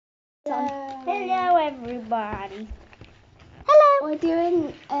on. Hello, everybody. Hello. We're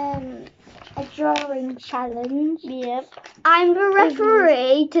doing a drawing challenge. Yep. I'm the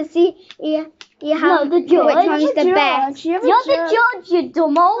referee to see you have the judge. which one's the best. You're the judge, you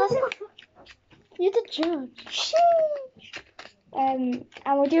dumbo. You're the judge. And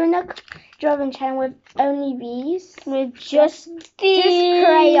we're doing a drawing challenge with only these. With just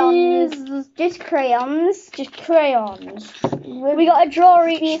crayons. Just crayons. Just crayons. We got to draw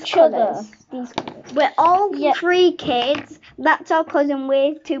each other. These colours. We're all 3 kids. That's our cousin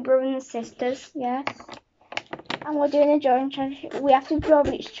with 2 brothers and sisters. Yes. And we're doing a drawing challenge. We have to draw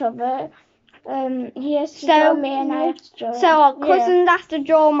each other. He has to draw me and I have to draw him. So our cousin has to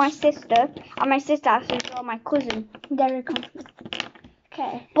draw my sister and my sister has to draw my cousin. Very confident.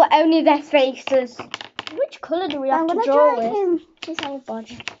 Okay. But only their faces. Which colour do we have to draw with? Him. His whole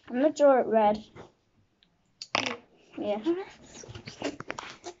body. I'm going to draw it red. Yeah.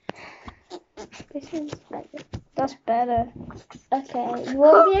 This is better. That's better. Okay. You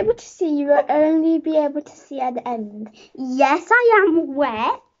won't be able to see. You will only be able to see at the end. Yes, I am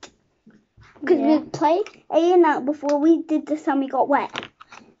wet. Because we played A&out before we did this and we got wet.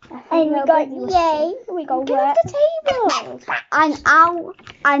 And we got yay. We got wet. The table.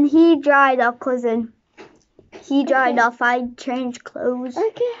 And he dried our cousin. He dried off. I changed clothes.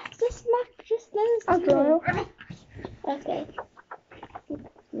 Okay, just let us draw. Okay.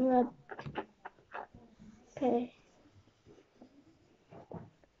 Okay.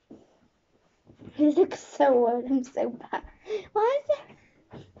 He looks so old and so bad. Why is it?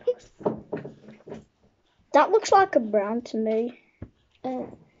 That looks like a brown to me. Yeah.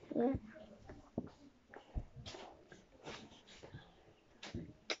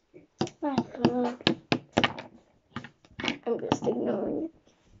 My God. I'm just ignoring it.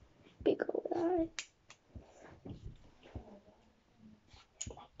 Big old eye.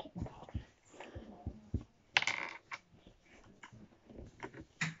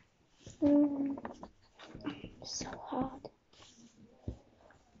 So hard.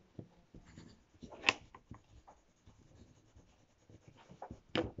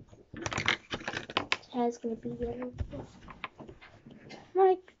 His hair's gonna be yellow.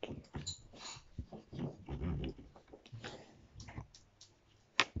 Mike.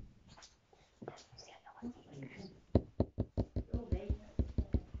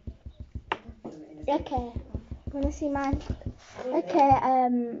 Okay, wanna see mine? Okay,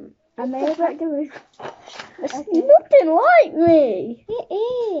 I made it the roof. It's nothing like me. It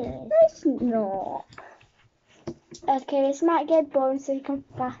is. No, it's not. Okay, this might get boring, so you can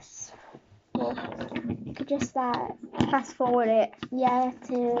fast. You could just fast forward it. Yeah,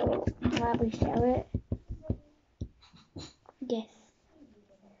 to where we show it. Yes.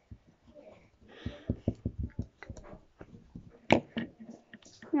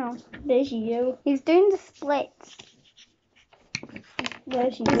 No, there's you. He's doing the splits.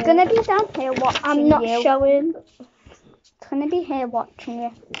 There's you. He's gonna be down here watching I'm not you. showing. He's gonna be here watching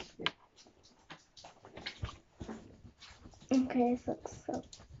you. Okay, this looks so.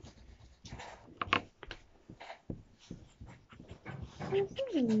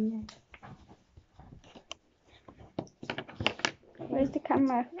 Where's the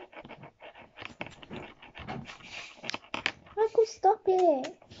camera? Michael, stop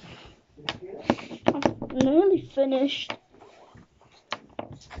it. I'm nearly finished.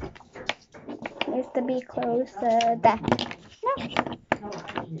 Needs to be closer. There.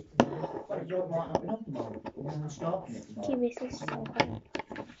 This is so hard.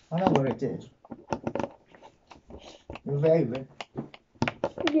 I know where it is. You're David.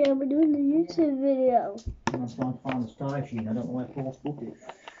 Yeah, we're doing the YouTube video. I'm trying to find the sky machine. I don't know where fourth book is.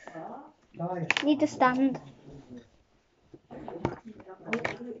 Need to stand.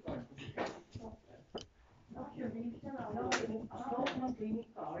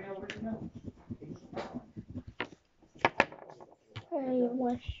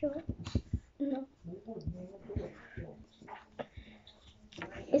 No.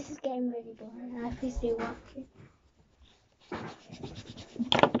 This is getting really boring. I have to stay watching.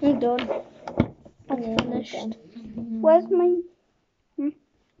 I'm done. I'm finished. Where's my?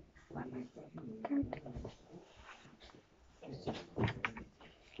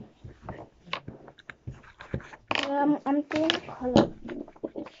 I'm doing colour.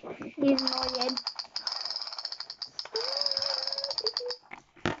 He's annoying.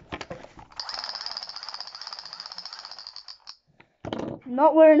 I'm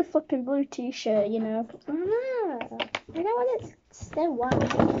not wearing a fucking blue t-shirt, you know. I know what it's still white.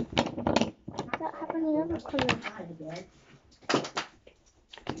 That happened in other colours.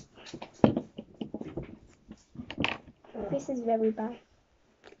 This is very bad.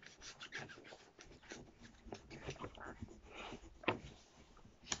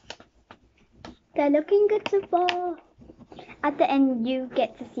 They're looking good so far. At the end, you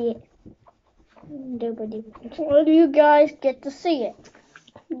get to see it. Nobody. Well, you guys get to see it.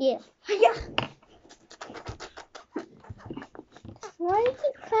 Yeah. Yeah. Why are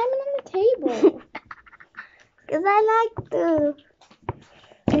you climbing on the table? Because I like to.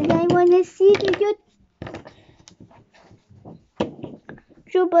 Because I want to see the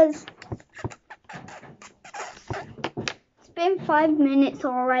YouTubers. It's been 5 minutes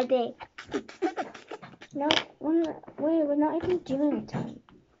already. No, we're not even doing time.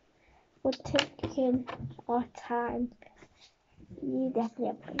 We're taking our time. You definitely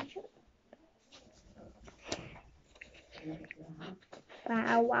have picture.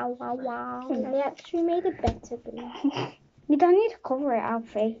 Wow, wow, wow, wow. I actually made it better than You don't need to cover it,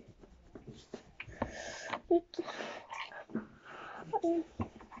 Alfie.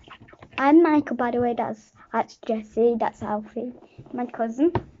 I'm Michael, by the way. That's Jessie. That's Alfie, my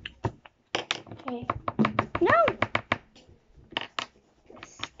cousin. Okay. No.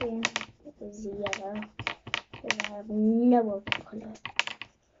 Skin is yellow. Because I have no other colour.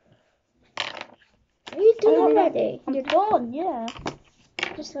 Are you done already? You're done, yeah.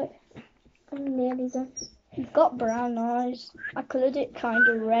 Just like, I'm nearly done. You've got brown eyes. I coloured it kind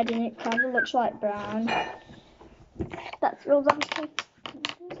of red and it kind of looks like brown. That's yours, Alfie.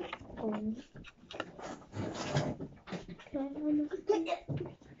 Okay.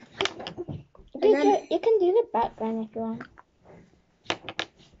 You can do the background if you want.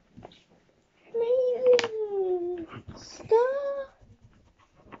 Amazing stuff.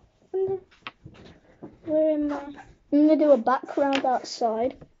 Where am I? I'm gonna do a background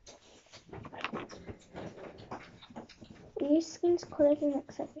outside. Your skin's coloured in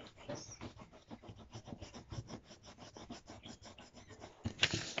except your face.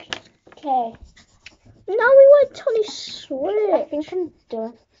 Okay. Now we want Tony Swift. I think I'm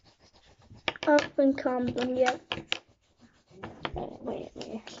done. I don't think I'm done yet. Wait.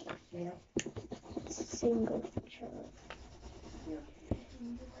 Single picture.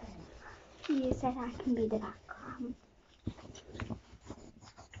 You said I can be the background.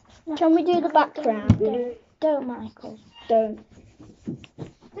 Can we do the background? Don't, Michael. Don't.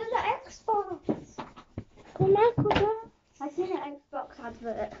 There's an Xbox. Go, Michael, go. I seen an Xbox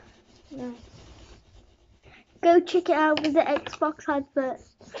advert. No. Go check it out with the Xbox advert.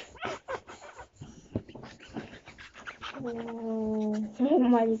 Oh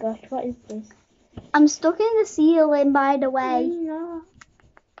my gosh, what is this? I'm stuck in the ceiling, by the way. No.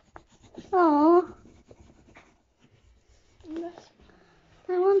 Oh.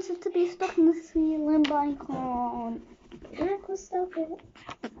 I wanted to be stuck in the ceiling, but I can't. Michael, stop it.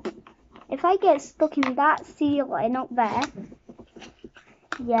 If I get stuck in that ceiling up there,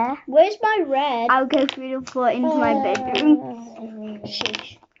 yeah, Where's my red? I'll go through the floor into my bedroom.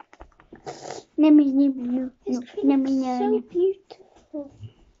 Sheesh. This cream is so beautiful.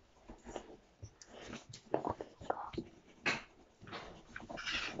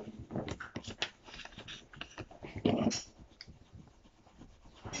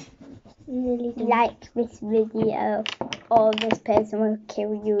 Really do. Like this video, or this person will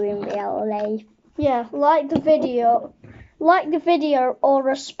kill you in real life. Yeah, like the video, or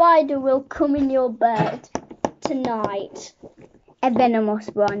a spider will come in your bed tonight. A venomous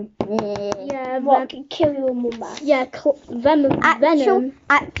one. Yeah, what can kill your mum? Yeah, venom.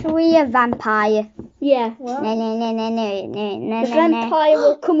 Actually, a vampire. Yeah. No. The vampire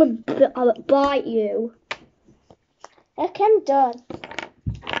will come and bite you. Okay, I'm done.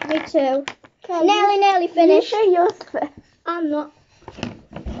 Me too. Okay, nearly finished. Yours first. I'm not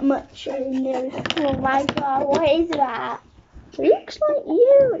much nearly. Oh my god, what is that? It looks like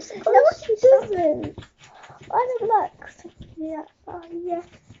you. It's No, it doesn't. I don't look. Yeah. Oh, yes.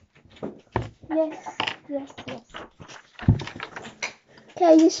 Yes.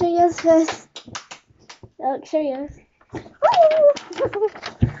 Okay, you show yours first. I'll show yours.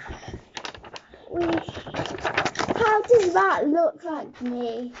 How does that look like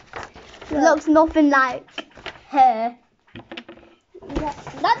me? Looks nothing like her.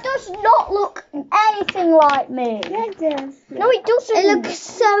 That does not look anything like me. Yeah, it does. No, it doesn't. It looks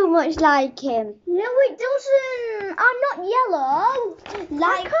so much like him. No, it doesn't. I'm not yellow.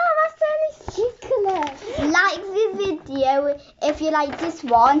 Like, that's only skin colour. like the video if you like this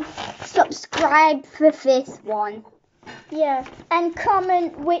one. Subscribe for this one. Yeah, and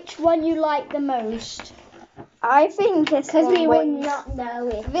comment which one you like the most. I think this Because one we will wins. not know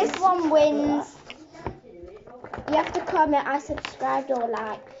it. This one wins. You have to comment I subscribed or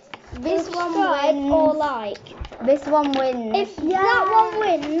liked. This one Subscribe wins. or like. This one wins. If that one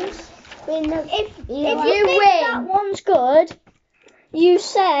wins, if you you think win. that one's good, you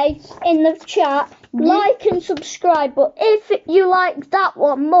say in the chat, like and subscribe. But if you like that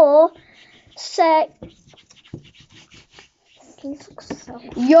one more, say...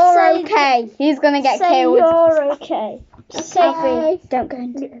 You're okay. He's gonna get say killed. you're okay. Say Alfie, don't go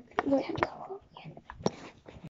into it. Wait.